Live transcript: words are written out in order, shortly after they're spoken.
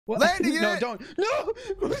Landing it! No, don't. No!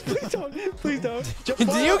 Please don't. Please don't.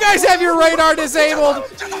 Do you guys have your radar disabled?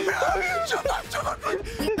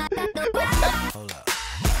 Hold up.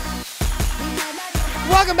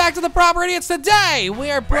 Welcome back to the Proper Idiots. Today,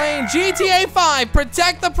 we are playing GTA 5,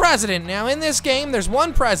 Protect the President. Now, in this game, there's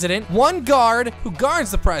one president, one guard who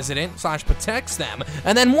guards the president / protects them,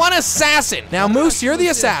 and then one assassin. Now, Moose, you're the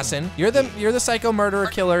assassin. You're the psycho murderer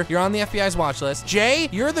killer. You're on the FBI's watch list. Jay,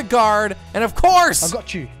 you're the guard, and of course, I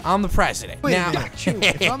got you. I'm the president. Wait now, a minute.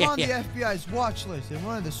 If I'm on the FBI's watch list, then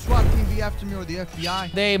one of the SWAT team be after me or the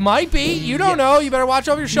FBI? they might be. You don't know. You better watch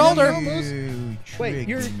over your shoulder. You Wait,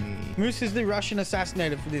 you're tricked me. Moose is the Russian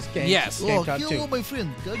assassinator for this game. Yes. Oh, Game kill my friend,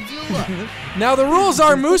 Godzilla. Now, the rules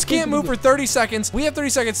are Moose can't move for 30 seconds. We have 30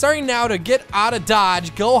 seconds starting now to get out of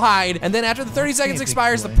Dodge, go hide, and then after the 30 seconds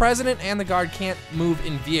expires, the president and the guard can't move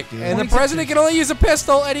in vehicle. And the president can only use a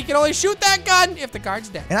pistol, and he can only shoot that gun if the guard's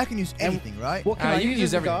dead. And I can use anything, right? What can I You can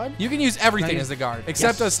use everything. guard? You can use everything as the guard,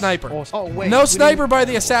 except a sniper. Awesome. Oh, wait. No we sniper didn't- by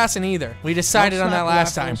the assassin either. We decided on that sniper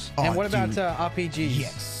last time. rifles. Oh, And what about dude. RPGs?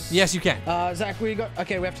 Yes. Yes, you can. Zach, we got.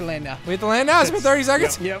 Okay, we have to land now. We have to land now. It's been 30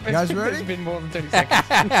 seconds. Yep. You guys ready? It's been more than 30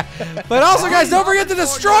 seconds. But also, guys, don't forget to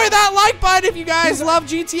destroy that like button if you guys love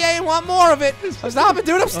GTA and want more of it. Stop it,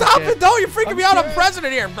 dude. I'm stopping. Okay. Don't. You're freaking me out. I'm Okay.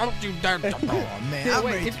 president here. Don't you dare. Oh man, Yeah, I'm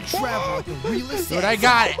wait, ready to it's- travel like a realist. Dude, I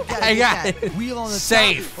got it. Gotta I get got that it. Wheel on the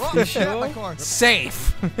Safe. top. Oh shit, my car.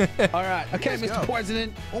 Safe. All right. Okay, Let's Mr. go.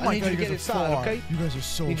 President. Oh I my need god, you to you get guys are inside, far. okay? You guys are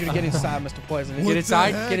so I need you to get inside, Mr. President. Get the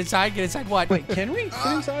inside. heck? Get inside. Get inside. What? Wait, can we get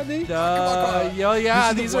inside these? Yo,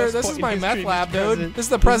 yeah. This is the worst This is point my in meth history, lab, Mr. dude. President. This is the This is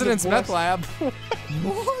the president's meth worst. lab.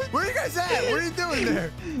 What? Where are you guys at? What are you doing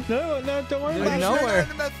there? No, don't worry Dude, about it. no. Nowhere. In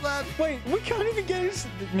the meth lab? Wait, we can't even get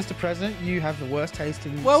inside. Mr. President, you have the worst taste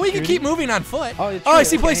in Well, we can security. keep moving on foot. Oh, it's I true.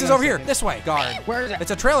 see Okay, places hang on over a here. second. This way, guard. Where is it?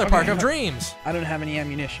 It's a trailer Okay, park hang of on. dreams. I don't have any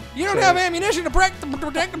ammunition. You don't So- have ammunition to protect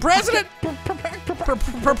the president?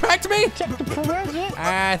 Protect me? Check the president.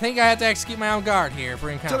 I think I have to execute my own guard here for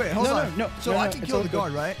So encounter. wait, hold No, on. no, So no, I no, can it's kill all the good.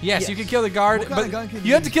 guard, right? Yes, you Yes. can kill the guard, What kind but of gun can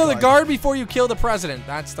you have to use, kill the guard? guard before you kill the president.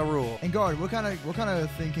 That's the rule. And guard, what kind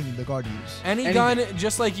of thing can the guard use? Any gun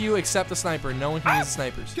just like you except the sniper. No one can use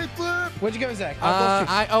snipers. Kickflip. Where'd you go, Zach? I've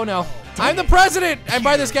lost you. Oh no. I'm the president! I'm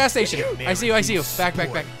by this gas station. I see you.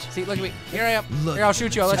 Back. See, look at me. Here I am. Here, I'll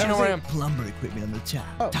shoot you. I'll let you know where I am. Plumber equipment on the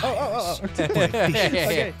top. Oh.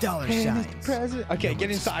 Okay. Dollar Hey, signs. Mr. President. Okay,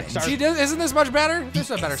 get inside, sir. See, isn't this much better? This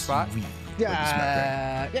is a better spot.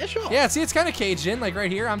 Yeah, sure. Yeah, see, it's kind of caged in, like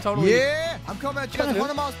right here. I'm totally Yeah, I'm coming at you at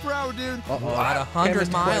 100 miles per hour, dude. at 100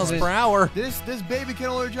 Mr. miles per President. hour. This baby can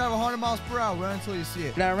only drive 100 miles per hour. Run until you see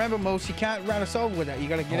it. Now remember, Most, you can't run us over with that. You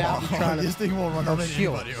gotta get out and try to. This thing won't run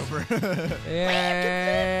shield. anybody over.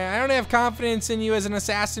 Yeah, I don't have confidence in you as an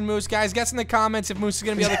assassin, Moose. Guys, guess in the comments if Moose is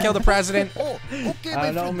gonna be able to kill the president. Oh, okay, I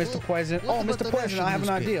my know, friend. Mr. President. What Oh, about Mr. the President, I have an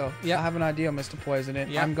Russian idea. Yeah. I have an idea, Mr. President.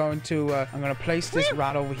 Yeah. I'm going to place this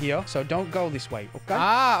right over here. So don't go this way, okay?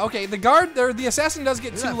 Ah, okay. The guard, the assassin does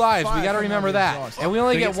get You 2 got lives. We 5 gotta from remember all the that. exhaust. And we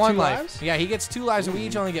only So he get gets 1 2 life. lives? Yeah, he gets 2 lives, and we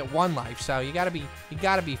each only get 1 life. So you gotta be frosty. You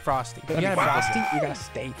You gotta gotta be be frosty. You gotta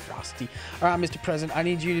stay frosty. All right, Mr. President. I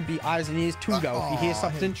need you to be eyes and ears to go. If you hear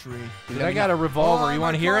something, Tree. you Dude, let I me got a know. revolver. You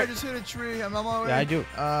want to hear I it? just hit a tree. I'm on my way. Yeah, I do.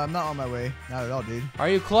 I'm not on my way. Not at all, dude. Are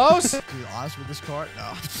you close? Dude, honest with this car?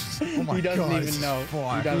 No. Oh my He doesn't God, even this is know.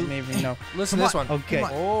 far. He doesn't even know. Listen Come to this on. one. Okay.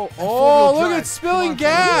 Come on. Oh, four-wheel look, drive. it's spilling Come on,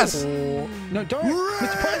 gas. Oh. No, don't.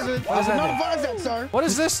 Mr. President, I does did that not do? advise that, sir. What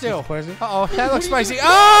does this do? Mr. President. Uh-oh, that looks spicy.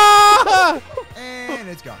 Ah! And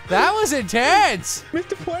it's gone. That was intense.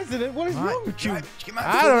 Mr. President, what is All right, wrong with you?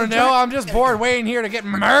 I don't know. I'm just bored waiting here to get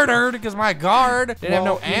murdered because my guard didn't have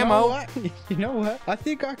no Well, you know ammo. what? You know what? I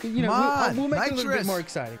think I could. You know, Come on, we'll make it a little bit nitrous. more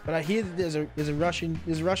exciting. But I hear that there's a Russian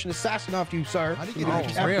assassin after you, sir. How do you get Oh,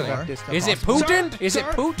 nitrous after really? about this stuff. Is it Sir, Putin? Is it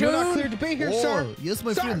sir, You're not Putin? cleared to be here, sir. Oh, yes,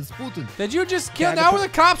 my Sir. friend, it's Putin. Did you just kill? Yeah, I had Now to the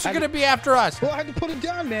put- cops I are had gonna be after us. Well, I had to put it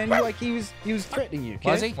down, man. He was threatening you.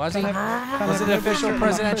 Was okay? he? Was he? Can't have- Was it can't have official threatening my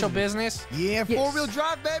presidential president. business? Yeah, Yes. four-wheel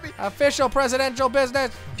drive, baby. Official presidential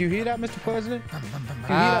business. Do you hear that, Mr. President? Do you hear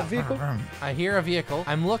that vehicle? I hear a vehicle.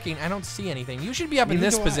 I'm looking. I don't see anything. You should be up in Neither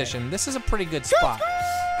this do I. position. This is a pretty good spot.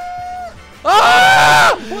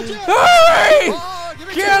 Ah! Hurry! Oh, give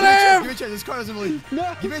me a Kill chance, him! Give me a chance. This car doesn't really.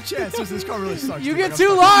 No. Give me a chance. This car really sucks. You dude. get Like, 2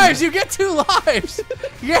 I'm lives. stuck. You get 2 lives.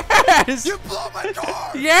 Yes. You blow my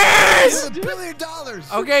car. Yes. $1 billion.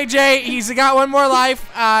 Okay, Jay. He's got 1 more life.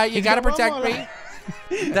 You He's gotta got one protect more me. life.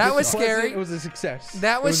 That was Mr. President, scary. It was a success.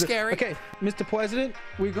 That was It scary. Okay, Mr. President,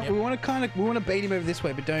 we want to bait him over this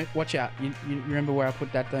way, but don't watch out. You remember where I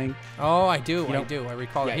put that thing? Oh, I do. I know- do. I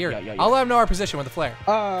recall it. Yeah, Here, yeah. I'll let him know our position with the flare.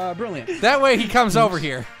 Brilliant. That way he comes over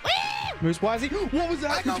here. Moose Wisey. What was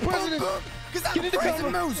that, Mr. President? Get into cover.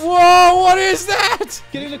 Moose. Whoa, what is that?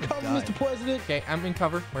 Get into cover, Mr. President. Okay, I'm in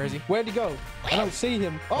cover. Where is he? Where'd he go? I don't see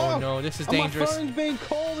him. Oh no, this is dangerous. My phone's being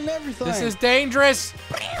cold and everything. This is dangerous.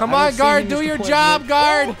 Come I on, don't see guard, him, do Mr. your President. job,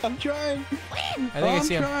 guard. Oh, I'm trying. I think I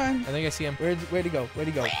see him. trying. I think I see him. Where'd he go? Where'd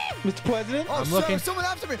he go? Mr. President? Oh, I'm sir, looking. someone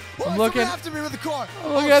after me. Oh, I'm someone looking. after me with the car.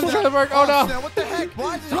 I'm looking at the snap. trailer park. Oh, no. Snap. What the heck?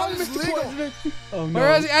 Why is Run, this Mr. legal? President. Oh, no.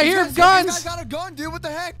 Where is he? I hear This guns. guy got a gun, dude. What the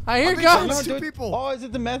heck? I hear I'm being guns. chased No, by dude. people. Oh, is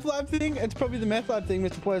it the meth lab thing? It's probably the meth lab thing,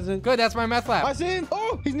 Mr. President. Good, that's my meth I lab. see him.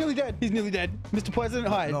 Oh, he's nearly dead. He's nearly dead. Mr. President,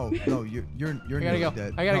 hide. No, you're gotta nearly go.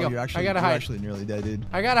 dead. I gotta No, go. You're actually, I gotta you're hide. actually nearly dead, dude.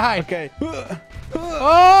 I gotta hide. Okay.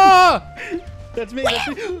 Oh! That's me. That's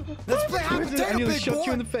me. Let's play hot I potato, nearly big shot boy.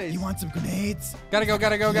 you in the face. You want some grenades? Gotta go,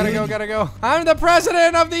 gotta go, gotta go, gotta go. I'm the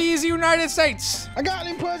president of these United States. I got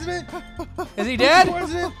him, President. Is he dead?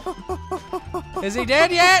 President. Is he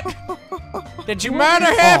dead yet? Did you murder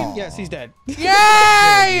him? Yes, he's dead.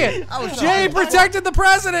 Yay! was Jay sorry. protected the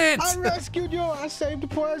president. I rescued you. I saved the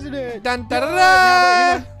president. Dun, da, da, Now,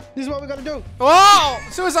 da. wait, this is what we gotta do. Whoa!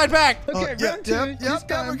 Suicide pact. Okay, round two. Yep, This yep,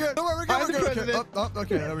 time, we're good. Don't worry, we're good, I'm we're the good. Okay, president.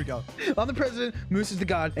 okay, there we go. I'm the president. Moose is the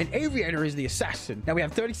guard, and Aviator is the assassin. Now we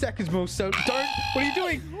have 30 seconds, Moose. So don't. What are you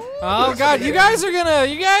doing? Oh god, you guys are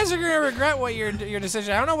gonna regret what your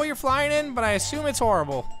decision. I don't know what you're flying in, but I assume it's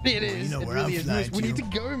horrible. It is. You know it where really I'm is. flying Moose, we need to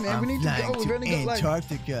go, man. I'm we need to flying go. We've only got like.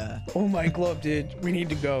 Antarctica. Oh my god, dude. We need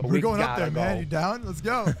to go. We're going up gotta there, man. go. You down? Let's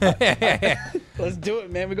go. Let's do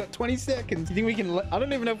it, man. We got 20 seconds. You think we can? I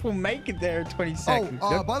don't even know if we'll make it there in 20 seconds.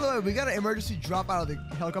 Oh, by the way, we got an emergency drop out of the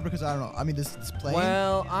helicopter because I don't know. I mean, this plane.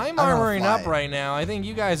 Well, I'm I don't know, armoring fly. up right now. I think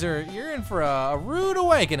you guys you're in for a rude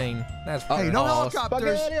awakening. That's for Hey, no sure.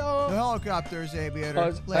 helicopters. Spaghetti-o. No helicopters, Aviator.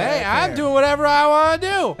 Oh, Play Hey, it I'm fair. doing whatever I want to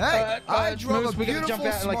do. Hey, I drove Moose, a we gotta beautiful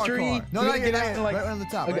jump out in like smart 3. car. No, we no, gotta you're get out not. in like. Right on the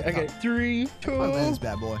top. Okay, right on the okay. top. 3, 2. Oh, man, this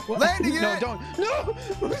bad boy. What? Landing No, it. don't. No!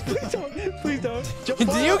 Please don't. Please don't. Jump Do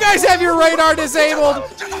fire. you guys have your radar disabled?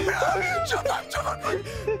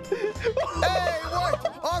 Hey,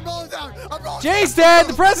 what? Oh, I'm rolling down. I'm rolling Jay's down. dead.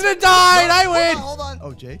 The president died. I win. Hold on.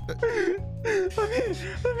 Oh, Jay. I'm in.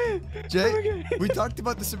 Jay, Okay. we talked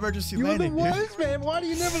about this emergency You were the landing, dude. worst, man. Why do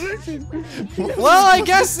you never listen? Well, I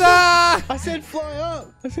guess I said fly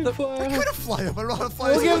up. I said fly We up. could have fly up. I don't know how to fly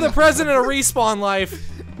we'll up. give the president a respawn life.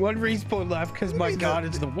 One respawn left because my mean god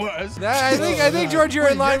is the worst. I think George, you're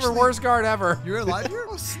Wait, in line you for actually- worst guard ever. You're alive here?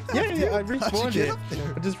 Oh, snap, Yeah, dude. I How'd you respawned get it. up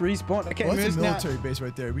there? I just respawned. Okay, Well, it's Moose, a now. military base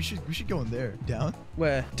right there. We should go in there. Down?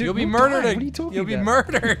 Where? Dude, You'll be we'll murdered. die. What are you talking You'll be about?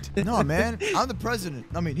 murdered. No, man. I'm the president.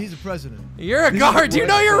 I mean, he's the president. You're a guard. Do you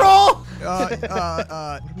know your role? What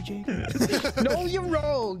are we, Jay? No, you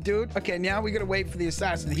roll, dude. Okay, now we gotta wait for the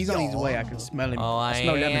assassin. He's on his way. I can smell him. Oh, I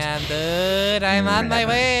smell lemons. am, dude. I'm on my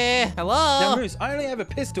way. Now, Hello. Moose, I only have a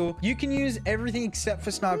pistol. You can use everything except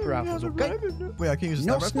for sniper rifles, okay? Wait, I can't use a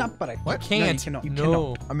No sniper rifle? sniper rifle. What? Can't. No, you cannot. You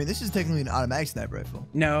No. cannot. I mean, this is technically an automatic sniper rifle.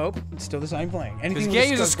 Nope. It's still the same thing. Anything Just with can't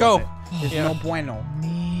use a on scope. it is Yeah. no bueno.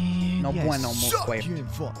 No bueno, suck most you in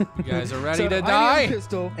fuck. You guys are ready So to I have die? a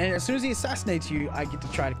pistol, and as soon as he assassinates you, I get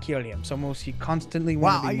to try to kill him. So Moose, you constantly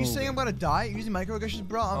want Wow, to be are you moving. saying I'm gonna die using microaggressions,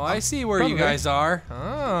 bro? Oh, I see where you Probably. guys are. No,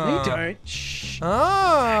 Oh. you don't. Shh.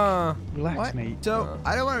 Oh. Relax, What? mate. So,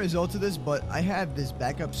 I don't want to result to this, but I have this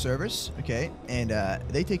backup service, okay? And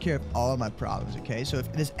they take care of all of my problems, okay? So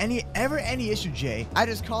if there's ever any issue, Jay, I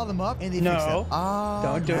just call them up and they fix No. them. All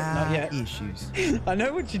Don't do it, not my yet. issues. I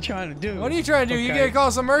know what you're trying to do. What are you trying to do? You Okay. gonna call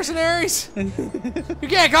some mercenaries? You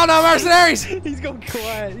can't call no mercenaries. He's gone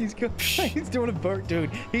quiet. He's doing a burp, dude.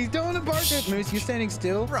 He's doing a burp, dude. Moose, you're standing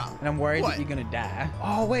still, Bro, and I'm worried what? that you're gonna die.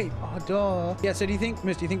 Oh wait. Oh duh. Yeah. So do you think,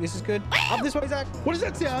 Moose? Do you think this is good? Up this way, Zach. What does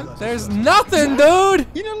that sound? There's nothing, dude.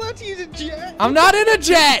 You're not allowed to use a jet. I'm not in a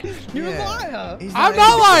jet. You're Yeah. a liar. He's I'm in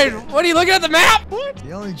not the lying. jet. What are you looking at the map? What?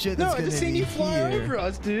 The only jet No, that's I gonna just seen be you fly here. over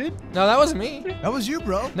us, dude. No, that wasn't me. That was you,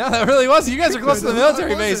 bro. No, that really wasn't. You guys are close to the That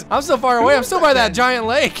military base. wasn't. I'm so far away. I'm still by that giant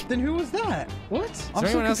lake. Then who was that? What? Is there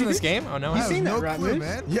anyone else in this game? Oh, no. You I have seen that, no right, clue, Moose?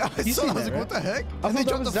 man. Yeah, I You saw. seen I was that, like, what the right? heck? I And they thought that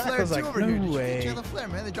dropped the was Zach. I flare was too like, over no here. way. Check out the flare,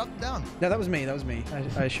 man. They dropped it down. No, that was me. That was me.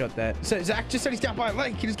 I shot that. So Zach just said he's down by a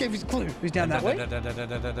lake. He just gave us a clue. He's down that way.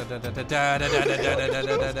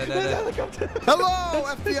 Hello,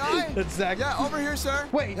 FBI. That's Zach. Yeah, over here, sir.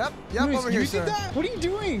 Wait. Yep, Moose, over you here, did sir. that? What are you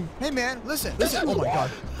doing? Hey, man, listen. Oh my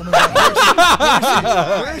God. Oh my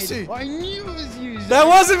God. Where is he? I knew it was you. Zach. That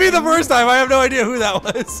wasn't me the first time. I have no idea who that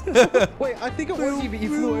was. Wait, I think it was you, but you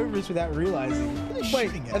flew over us without realizing. they Wait,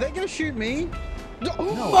 shooting at? are they gonna shoot me?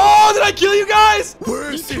 Oh, did I kill you guys?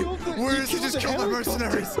 Where is he? Where is he? Just killed the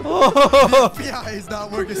mercenaries. Oh. Yeah, he's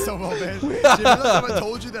not working so well, man. Jimmy, last time I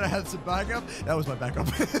told you that I had some backup, that was my backup.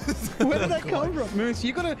 Where did that come from, Moose?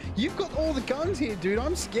 You've got all the guns here, dude.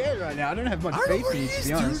 I'm scared right now. I don't have much faith in you, to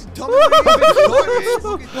be honest. Tell me where he is.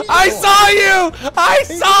 I saw you! I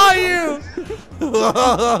saw you!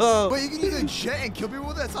 But you can use a jet and kill people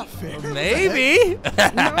with it? That's not fair. Maybe. No,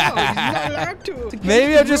 he's not allowed to.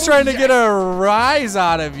 Maybe I'm just trying to get a rise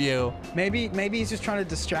out of you. Maybe he's just trying to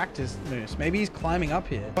distract us, Moose. Maybe he's climbing up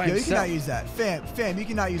here by Yo, you himself. cannot use that. Fam, you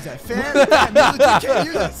cannot use that. Fam, you can't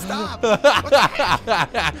use it. Stop.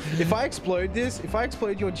 If I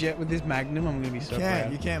explode your jet with this Magnum, I'm gonna be so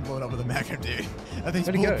proud. You can't blow it up with a Magnum, dude. I think it's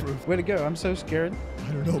Where'd he go? bulletproof. Where'd he go? I'm so scared.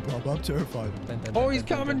 I don't know, bro, but I'm terrified. Oh, he's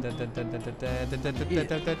coming.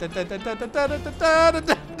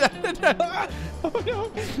 Oh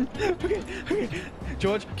no. Okay.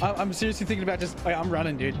 George, I'm seriously thinking about just. I'm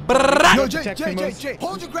running, dude. Yo, Jay,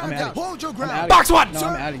 hold your ground down. Hold your ground. Box one. No,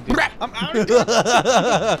 I'm outing, dude. I'm outing.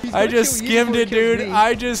 I just skimmed it, dude.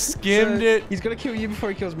 I just skimmed it. He's gonna kill you before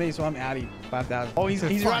he kills me, so I'm outie. 5,000. Oh, he's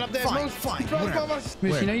right up there. Fine. He's right above us.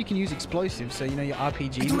 Moose, you know you can use explosives, so you know your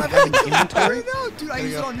RPG. I don't have have any. an inventory. I know, dude. I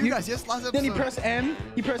used it on you guys. Yes, last episode. Then you press M.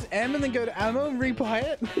 You press M and then go to ammo and rebuy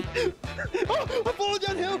it. Oh, I'm falling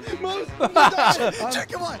downhill. Moose. Jay,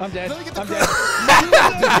 come on. I'm dead. Let me get the I'm crown.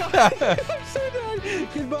 dead. I'm so dead.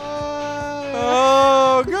 Goodbye.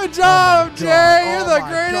 Oh, good job, Jay. You're Oh the my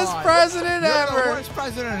greatest God. president You're ever. the worst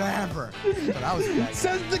president ever. But that was bad.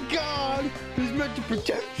 Says the God who's meant to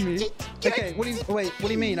protect me. Okay, what do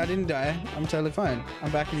you mean? I didn't die. I'm totally fine.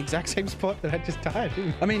 I'm back in the exact same spot that I just died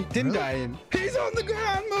in. I mean, didn't die in. He's on the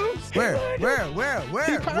ground, Moose. Where? He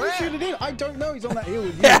parachuted in. I don't know. He's on that hill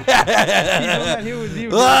with you. He's on that hill with you.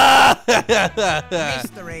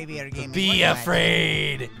 Mr. Aviator Gaming. Be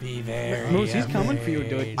afraid. Be very Moose, he's coming for you,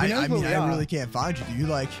 dude. I mean, I really can't find you, dude. You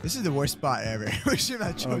like, this is the worst spot ever. We should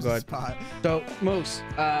have chosen this spot. So, Moose,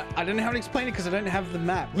 I don't know how to explain it because I don't have the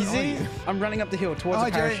map. You Where are see, you? I'm running up the hill towards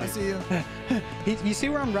the Jerry, parachute. I see you. You see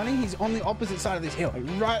where I'm running? He's on the opposite side of this hill, like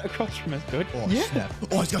right across from us, dude. Oh, snap.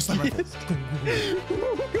 Oh, he's got a sniper rifle.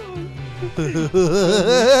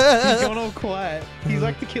 He's gone all quiet. He's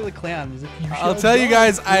like the killer clown. He's like, I'll tell you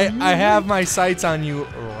guys, I have my sights on you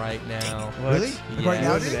right now. Really? Yeah. Right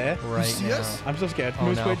now, over dude? there. Right see now. us? I'm so scared. Oh,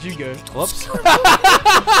 Moose, no. where'd you go? Whoops.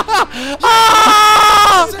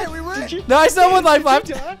 Ah! Say we win. No, I still have one life left.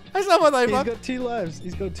 Did you die? I still have one life He's left. got 2 lives.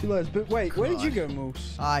 He's got 2 lives. But wait, where did you go,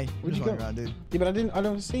 Moose? Hi. Where'd you go? Around, dude. Yeah, but I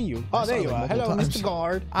don't see you. Oh, I there saw you you are. multiple Hello, times. Mr.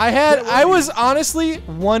 Guard. I was honestly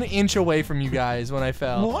 1 inch away from you guys when I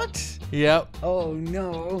fell. What? Yep. Oh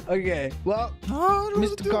no. Okay. Well, Oh,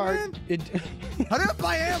 Mr. Guard, How do I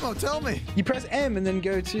buy ammo? Tell me. you press M and then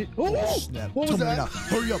go to. Oh, Snap. what was Tell me that? now.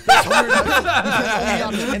 Hurry up. Hurry up.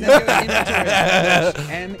 And then go to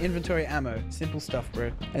inventory. M, inventory ammo. Simple stuff, bro.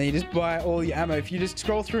 And then you just buy all your ammo. If you just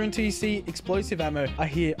scroll through until you see explosive ammo, I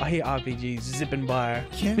hear RPGs zipping by.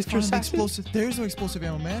 Can't Mr. find the Assassin? explosive. There's no explosive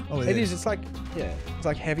ammo, man. Oh, It is. It's like, yeah, it's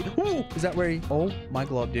like heavy. Ooh, is that where he? Oh my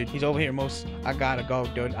god, dude. He's over here, Moose. I gotta go,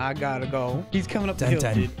 dude. I gotta go. He's coming up the hill,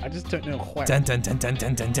 Dun. dude. I just don't know where. Dun dun dun dun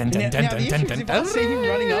dun dun dun Now, dun now the dun issue dun is if I see him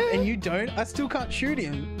running up dun. and you don't, I still can't shoot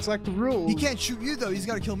him. It's like the rules. He can't shoot you, though. He's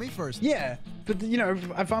got to kill me first. Yeah, but you know,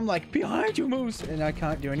 if I'm like behind you, Moose, and I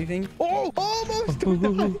can't do anything. Oh, almost. Don't die.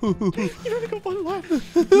 You only got 1 life.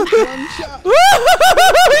 1 shot.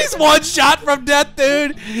 He's 1 shot from death,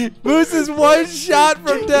 dude. Moose is 1 shot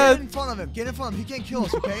from Get death. in front of him. Get in front of him. He can't kill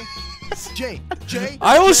us, okay? Jay.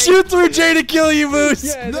 I will Jay. shoot through Jay to kill you, Moose.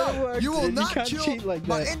 Yeah, that No, works, you will dude. not You can't kill cheat like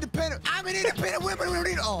my that. independent. I'm an independent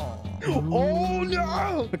woman. Oh. Oh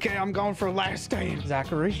no! Okay, I'm going for a last stand,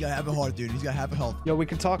 Zachary. He's got to have a heart, dude. He's got to have a health. Yo, we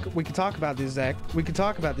can talk about this, Zach. We can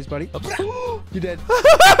talk about this, buddy. You're dead. I'm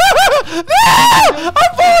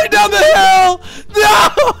falling down the hill. No.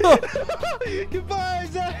 Goodbye,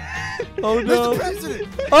 Zach. Oh no. Mr. President.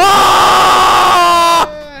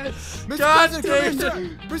 Oh! Yes. Mr. God President, damn come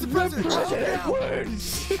here. Mr. President. President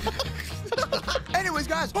Anyways,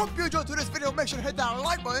 guys, hope you enjoyed today's video. Make sure to hit that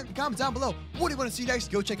like button and comment down below. What do you want to see next?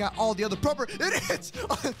 Go check out all the other proper idiots.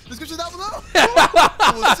 Description down below.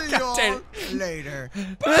 We'll see you all later.